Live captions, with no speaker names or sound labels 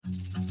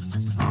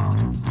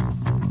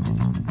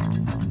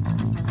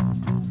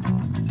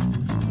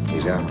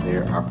He's out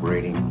there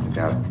operating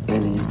without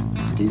any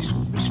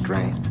decent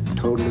restraint,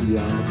 totally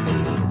beyond the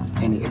pale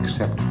of any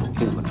acceptable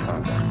human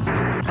conduct.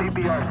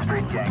 CPR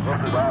street gang,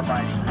 this is all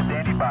findings.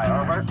 Standing by,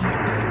 over.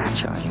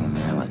 Charging a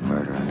man with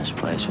murder in this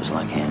place was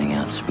like handing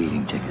out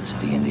speeding tickets at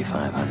the Indy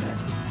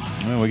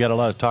 500. Well, we got a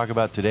lot to talk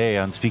about today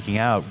on Speaking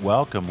Out.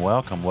 Welcome.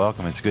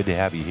 It's good to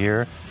have you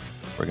here.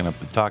 We're going to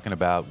be talking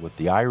about what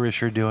the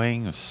Irish are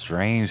doing, a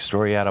strange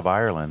story out of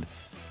Ireland.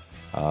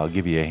 I'll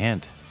give you a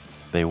hint.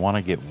 They want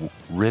to get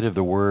rid of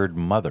the word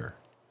mother.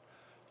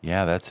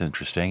 Yeah, that's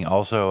interesting.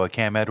 Also,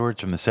 Cam Edwards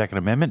from the Second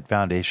Amendment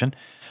Foundation.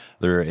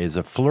 There is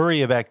a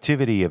flurry of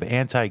activity, of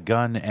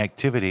anti-gun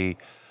activity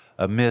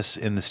amiss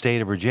in the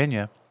state of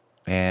Virginia.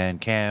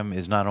 And Cam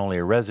is not only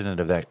a resident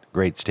of that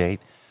great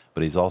state,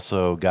 but he's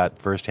also got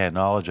firsthand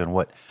knowledge on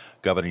what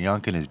Governor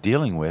Youngkin is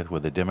dealing with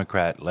the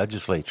Democrat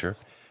legislature.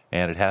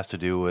 And it has to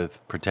do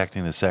with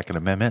protecting the Second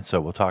Amendment. So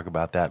we'll talk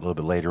about that a little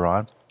bit later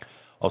on.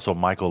 Also,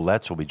 Michael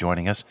Letts will be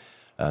joining us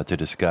to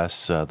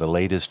discuss the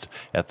latest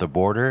at the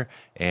border.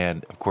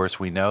 And, of course,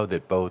 we know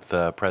that both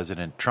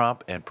President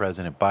Trump and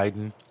President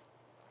Biden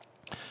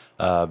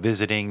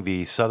visiting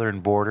the southern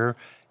border.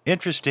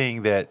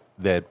 Interesting that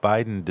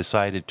Biden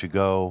decided to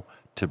go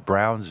to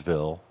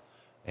Brownsville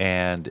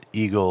and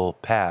Eagle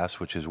Pass,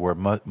 which is where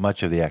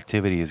much of the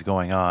activity is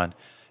going on.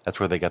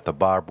 That's where they got the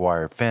barbed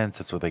wire fence.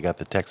 That's where they got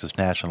the Texas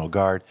National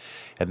Guard.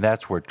 And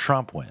that's where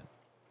Trump went.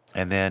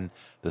 And then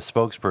the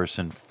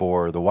spokesperson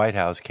for the White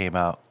House came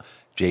out,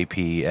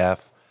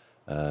 JPF,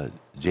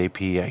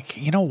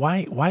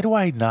 why do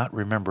I not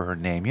remember her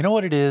name? You know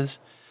what it is?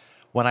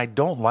 When I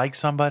don't like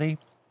somebody,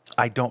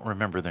 I don't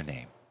remember their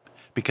name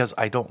because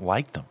I don't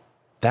like them.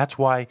 That's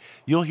why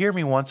you'll hear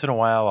me once in a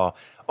while,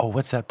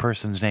 what's that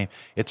person's name?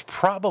 It's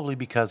probably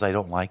because I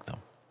don't like them.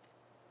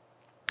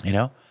 You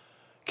know?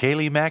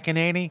 Kayleigh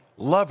McEnany,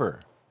 love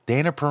her.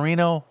 Dana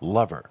Perino,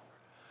 love her.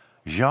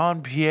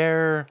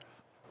 Jean-Pierre,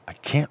 I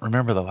can't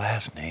remember the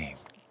last name.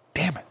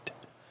 Damn it.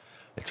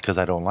 It's because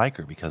I don't like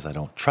her, because I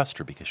don't trust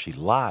her, because she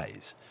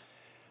lies.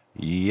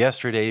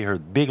 Yesterday, her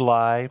big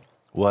lie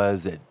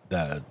was that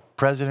the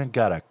president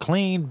got a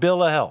clean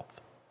bill of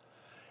health.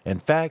 In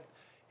fact,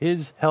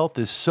 his health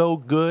is so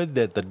good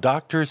that the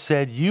doctor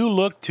said, you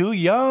look too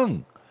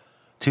young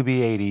to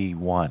be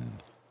 81.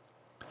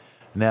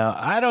 Now,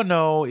 I don't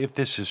know if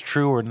this is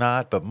true or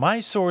not, but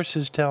my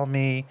sources tell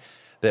me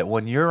that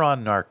when you're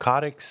on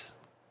narcotics,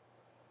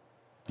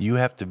 you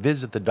have to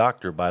visit the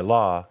doctor by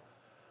law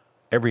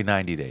every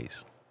 90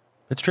 days.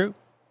 It's true.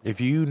 If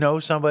you know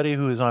somebody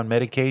who is on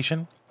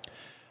medication,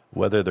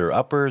 whether they're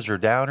uppers or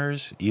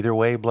downers, either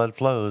way blood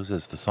flows,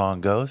 as the song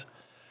goes,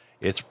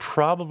 it's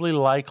probably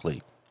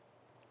likely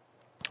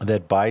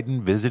that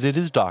Biden visited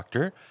his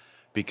doctor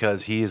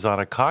because he is on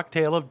a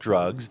cocktail of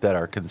drugs that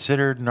are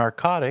considered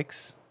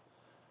narcotics,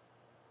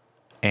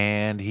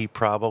 and he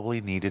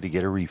probably needed to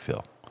get a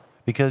refill.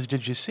 Because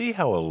did you see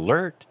how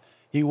alert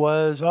he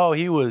was? Oh,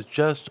 he was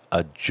just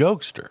a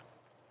jokester.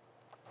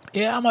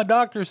 Yeah, my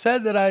doctor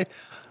said that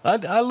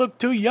I look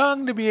too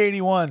young to be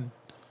 81.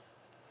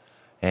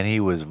 And he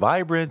was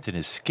vibrant and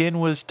his skin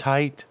was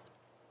tight.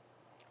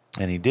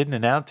 And he didn't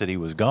announce that he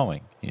was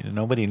going.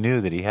 Nobody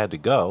knew that he had to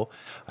go.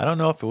 I don't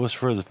know if it was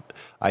for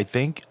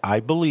I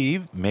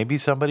believe, maybe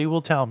somebody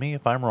will tell me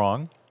if I'm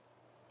wrong,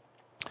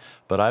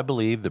 but I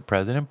believe that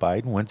President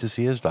Biden went to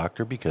see his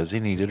doctor because he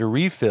needed a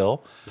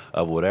refill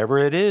of whatever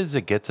it is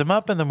that gets him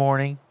up in the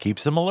morning,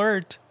 keeps him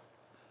alert.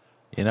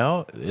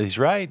 He's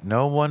right.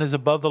 No one is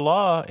above the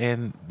law,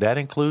 and that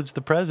includes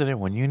the president.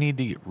 When you need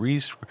to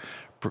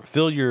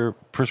fill your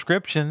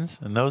prescriptions,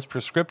 and those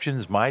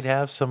prescriptions might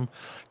have some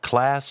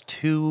class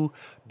 2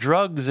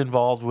 drugs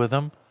involved with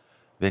them,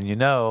 then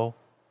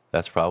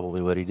that's probably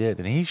what he did.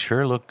 And he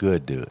sure looked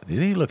good, dude.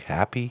 Didn't he look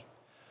happy?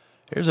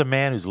 Here's a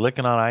man who's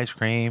licking on ice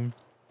cream.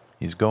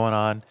 He's going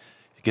on.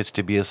 He gets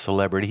to be a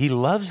celebrity. He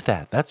loves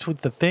that. That's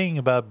what the thing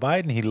about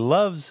Biden. He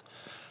loves...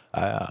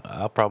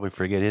 I'll probably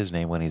forget his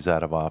name when he's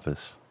out of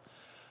office.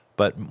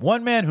 But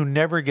one man who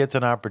never gets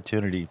an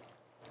opportunity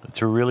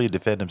to really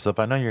defend himself,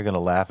 I know you're going to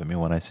laugh at me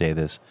when I say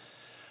this,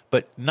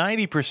 but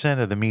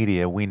 90% of the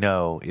media we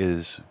know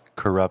is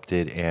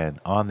corrupted and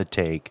on the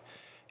take,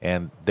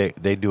 and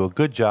they do a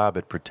good job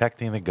at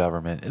protecting the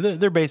government.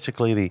 They're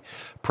basically the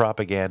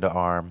propaganda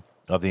arm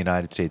of the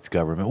United States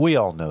government. We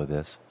all know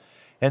this.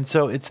 And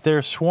so it's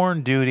their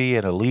sworn duty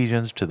and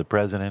allegiance to the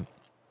president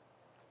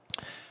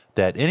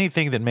that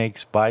anything that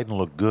makes Biden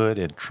look good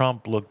and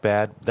Trump look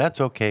bad,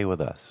 that's okay with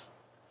us.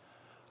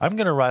 I'm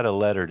going to write a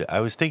letter. I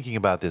was thinking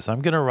about this.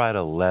 I'm going to write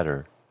a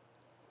letter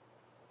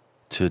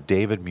to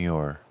David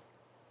Muir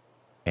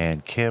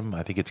and Kim,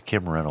 I think it's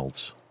Kim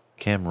Reynolds.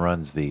 Kim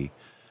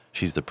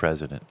she's the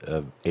president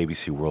of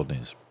ABC World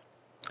News.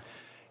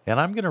 And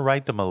I'm going to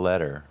write them a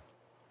letter,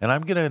 and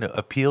I'm going to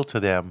appeal to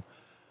them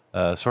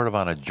sort of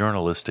on a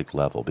journalistic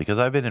level, because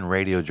I've been in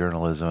radio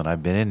journalism and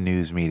I've been in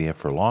news media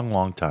for a long,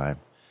 long time.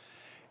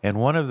 And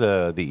one of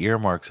the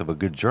earmarks of a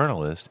good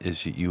journalist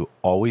is you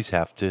always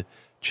have to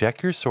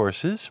check your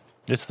sources.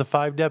 It's the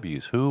 5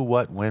 W's: who,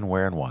 what, when,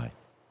 where, and why.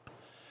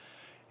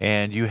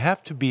 And you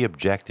have to be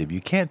objective.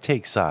 You can't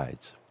take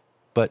sides.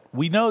 But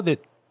we know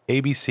that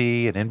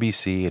ABC and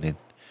NBC and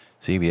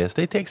CBS,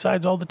 they take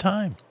sides all the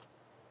time.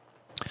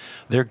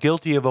 They're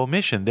guilty of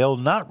omission. They'll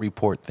not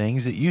report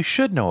things that you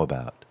should know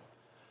about.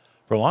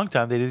 For a long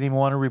time, they didn't even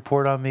want to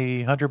report on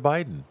the Hunter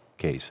Biden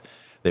case.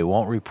 They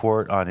won't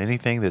report on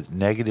anything that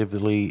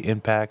negatively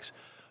impacts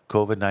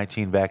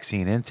COVID-19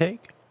 vaccine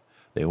intake.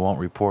 They won't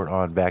report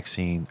on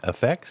vaccine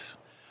effects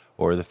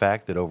or the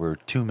fact that over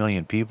 2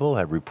 million people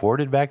have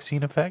reported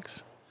vaccine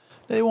effects.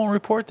 They won't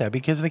report that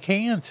because they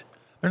can't.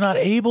 They're not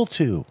able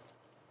to.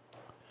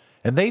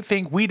 And they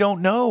think we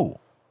don't know.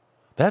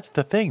 That's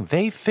the thing.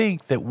 They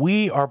think that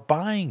we are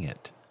buying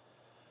it.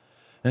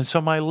 And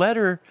so my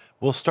letter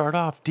will start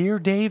off, Dear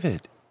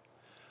David,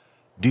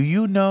 do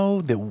you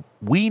know that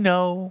we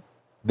know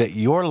that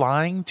you're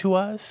lying to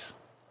us?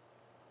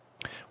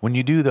 When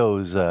you do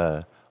those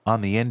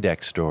on the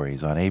index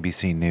stories on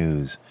ABC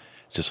News,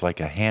 just like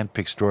a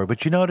hand-picked story,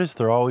 but you notice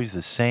they're always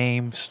the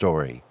same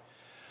story.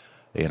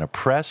 An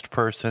oppressed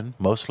person,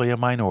 mostly a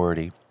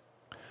minority,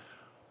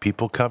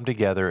 people come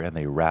together and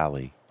they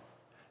rally.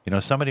 You know,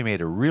 somebody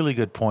made a really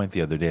good point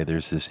the other day.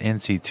 There's this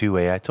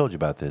NC2A, I told you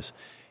about this,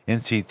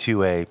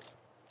 NC2A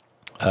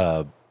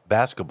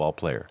basketball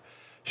player.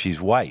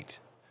 She's white,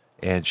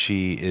 and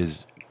she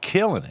is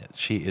killing it.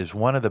 She is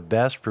one of the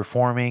best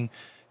performing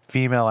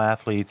female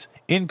athletes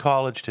in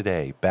college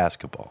today,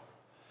 basketball.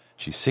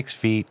 She's 6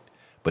 feet,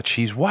 but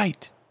she's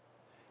white.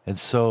 And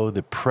so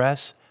the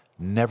press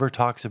never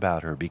talks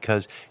about her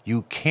because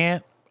you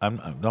can't, I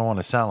don't want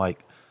to sound like,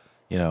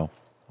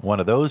 one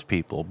of those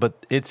people,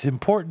 but it's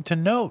important to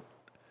note.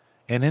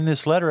 And in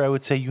this letter, I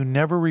would say you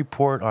never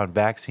report on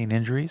vaccine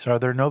injuries. Are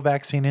there no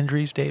vaccine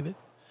injuries, David?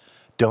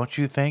 Don't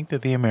you think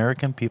that the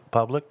American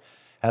public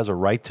has a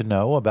right to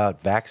know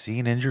about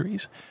vaccine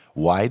injuries?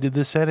 Why did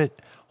the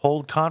Senate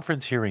hold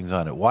conference hearings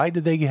on it? Why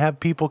did they have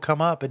people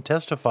come up and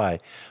testify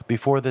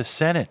before the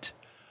Senate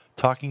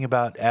talking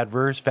about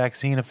adverse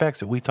vaccine effects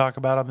that we talk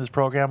about on this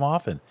program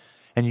often?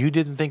 And you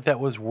didn't think that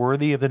was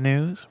worthy of the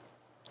news?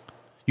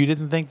 You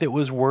didn't think that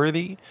was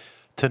worthy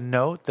to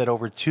note that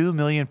over 2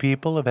 million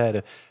people have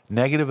had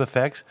negative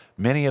effects?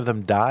 Many of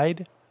them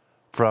died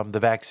from the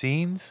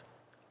vaccines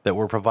that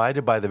were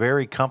provided by the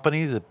very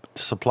companies that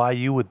supply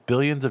you with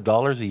billions of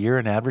dollars a year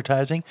in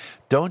advertising.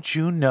 Don't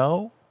you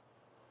know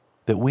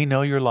that we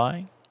know you're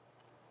lying?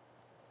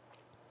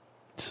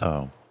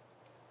 So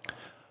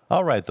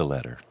I'll write the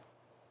letter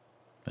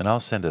and I'll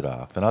send it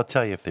off and I'll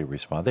tell you if they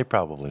respond. They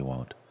probably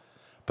won't,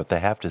 but they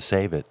have to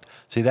save it.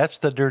 See, that's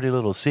the dirty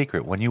little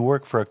secret. When you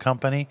work for a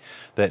company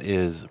that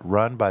is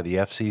run by the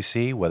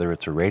FCC, whether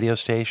it's a radio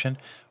station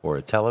or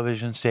a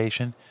television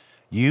station,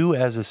 you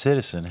as a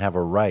citizen have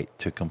a right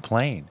to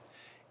complain.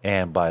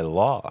 And by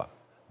law,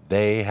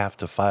 they have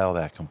to file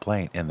that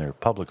complaint in their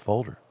public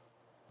folder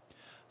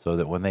so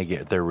that when they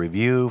get their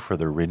review for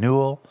the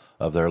renewal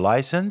of their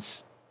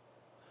license,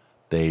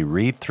 they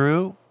read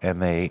through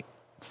and they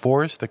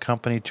force the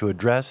company to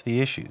address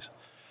the issues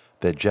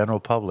that general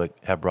public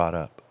have brought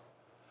up.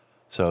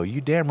 So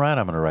you damn right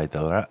I'm going to write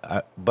that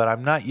letter. But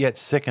I'm not yet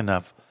sick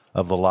enough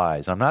of the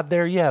lies. I'm not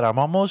there yet. I'm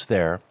almost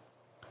there.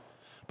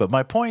 But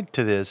my point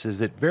to this is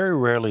that very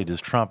rarely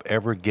does Trump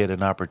ever get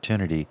an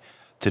opportunity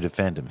to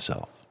defend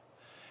himself.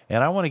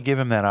 And I want to give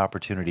him that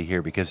opportunity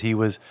here because he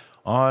was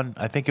on,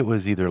 I think it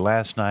was either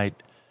last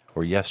night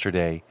or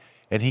yesterday,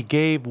 and he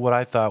gave what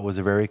I thought was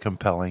a very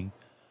compelling,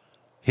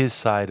 his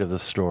side of the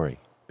story,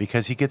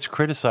 because he gets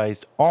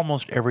criticized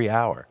almost every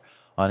hour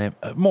on him,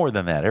 more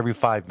than that, every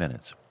 5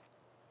 minutes.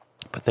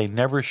 But they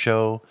never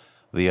show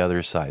the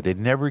other side. They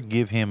never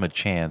give him a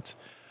chance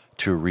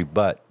to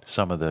rebut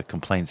some of the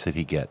complaints that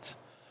he gets.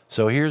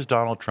 So here's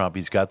Donald Trump.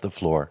 He's got the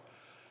floor,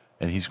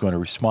 and he's going to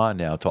respond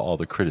now to all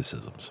the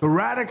criticisms. The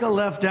radical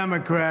left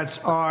Democrats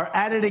are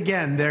at it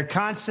again. They're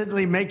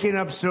constantly making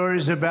up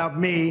stories about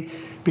me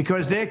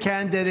because their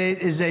candidate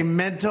is a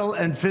mental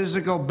and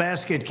physical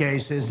basket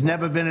case. There's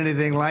never been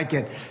anything like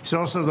it. He's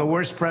also the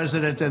worst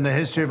president in the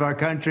history of our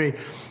country.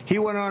 He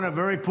went on a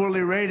very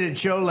poorly rated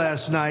show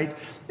last night,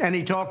 and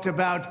he talked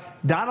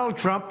about Donald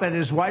Trump and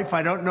his wife.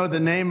 I don't know the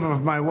name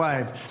of my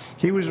wife.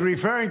 He was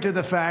referring to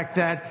the fact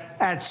that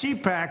at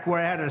CPAC, where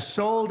I had a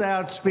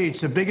sold-out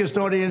speech, the biggest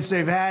audience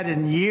they've had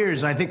in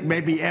years, I think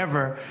maybe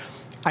ever,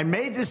 I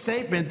made the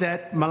statement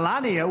that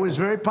Melania was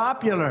very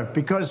popular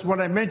because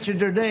when I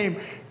mentioned her name,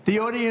 the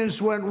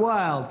audience went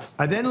wild.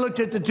 I then looked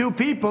at the two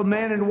people,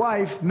 man and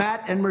wife,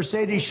 Matt and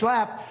Mercedes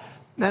Schlapp,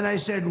 and I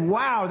said,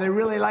 wow, they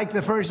really like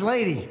the First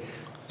Lady.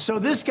 So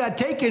this got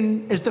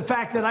taken as the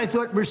fact that I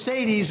thought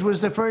Mercedes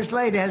was the First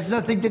Lady. It has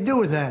nothing to do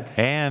with that.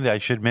 And I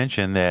should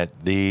mention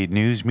that the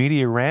news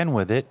media ran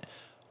with it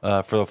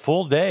for the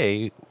full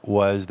day,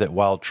 was that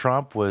while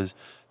Trump was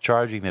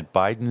charging that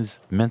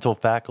Biden's mental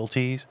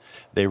faculties,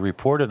 they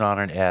reported on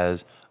it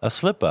as a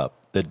slip-up,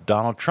 that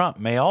Donald Trump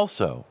may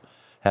also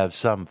have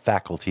some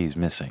faculties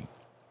missing,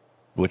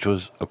 which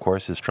was, of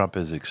course, as Trump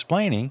is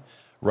explaining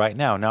right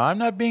now. Now, I'm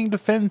not being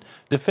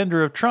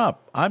defender of Trump.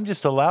 I'm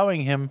just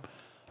allowing him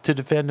to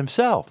defend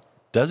himself.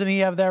 Doesn't he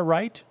have that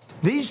right?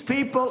 These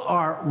people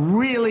are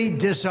really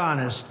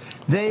dishonest.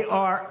 They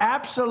are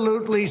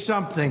absolutely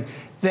something.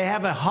 They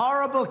have a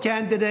horrible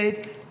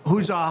candidate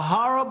who's a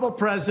horrible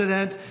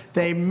president.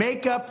 They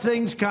make up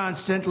things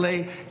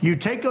constantly. You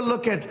take a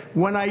look at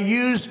when I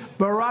use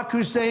Barack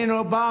Hussein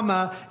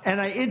Obama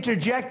and I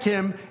interject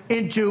him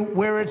into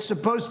where it's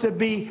supposed to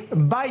be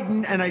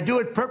Biden, and I do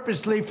it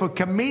purposely for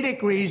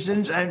comedic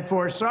reasons and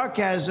for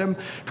sarcasm,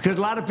 because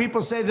a lot of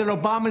people say that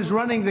Obama's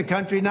running the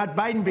country, not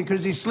Biden,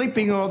 because he's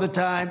sleeping all the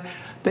time.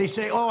 They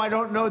say, oh, I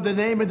don't know the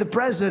name of the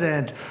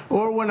president.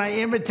 Or when I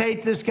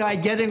imitate this guy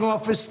getting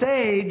off a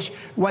stage,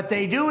 what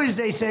they do is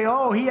they say,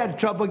 oh, he had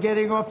trouble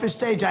getting off a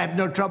stage. I have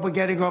no trouble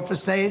getting off a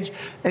stage.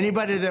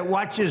 Anybody that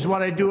watches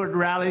what I do at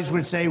rallies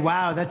would say,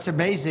 wow, that's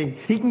amazing.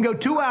 He can go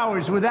 2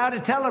 hours without a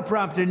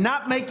teleprompter,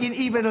 not making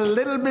even a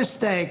little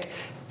mistake.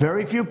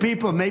 Very few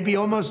people, maybe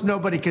almost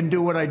nobody, can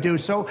do what I do.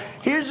 So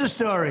here's the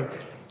story.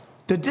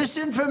 The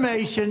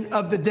disinformation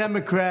of the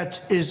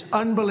Democrats is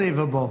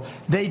unbelievable.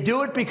 They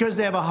do it because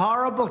they have a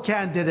horrible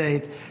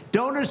candidate.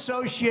 Don't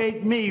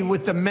associate me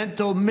with the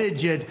mental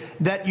midget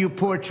that you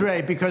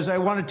portray, because I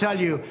want to tell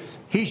you,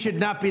 he should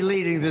not be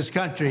leading this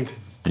country.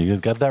 You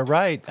got that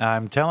right.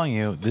 I'm telling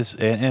you, this,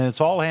 and it's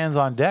all hands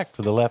on deck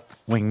for the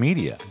left-wing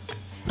media.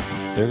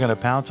 They're going to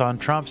pounce on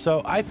Trump,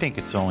 so I think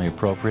it's only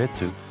appropriate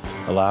to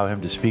allow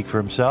him to speak for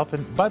himself.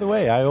 And by the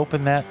way, I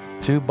open that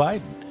to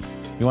Biden.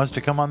 He wants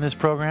to come on this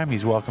program,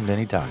 he's welcomed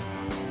anytime.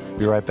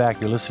 Be right back.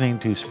 You're listening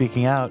to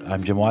Speaking Out.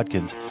 I'm Jim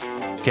Watkins.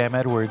 Cam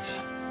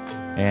Edwards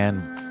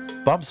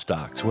and bump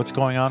stocks. What's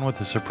going on with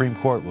the Supreme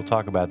Court? We'll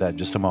talk about that in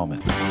just a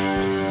moment.